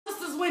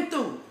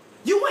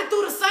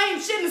through the same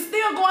shit and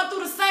still going through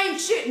the same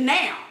shit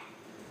now.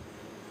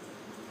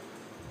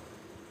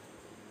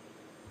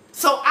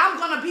 So I'm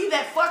going to be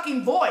that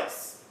fucking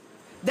voice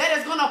that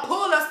is going to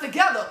pull us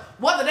together,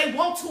 whether they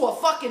want to or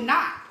fucking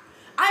not.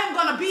 I am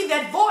going to be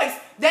that voice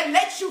that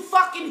lets you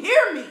fucking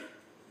hear me,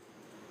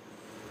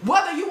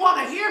 whether you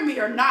want to hear me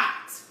or not.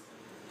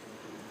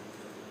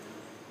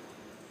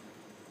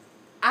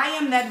 I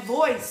am that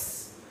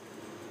voice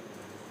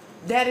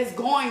that is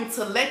going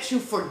to let you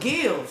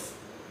forgive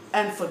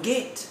and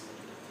forget.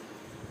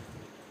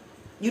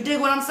 You dig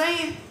what I'm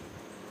saying?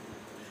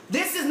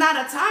 This is not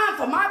a time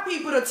for my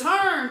people to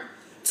turn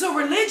to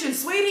religion,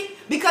 sweetie,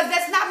 because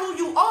that's not who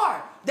you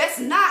are. That's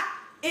not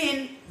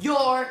in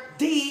your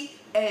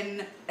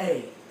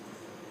DNA.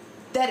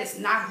 That is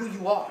not who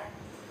you are.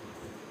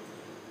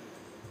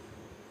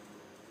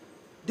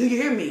 Do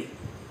you hear me?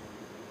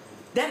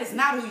 That is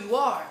not who you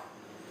are.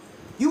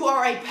 You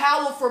are a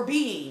powerful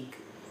being.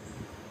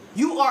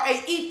 You are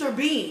an ether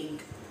being.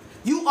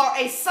 You are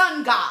a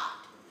sun god.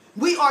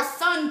 We are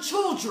sun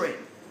children.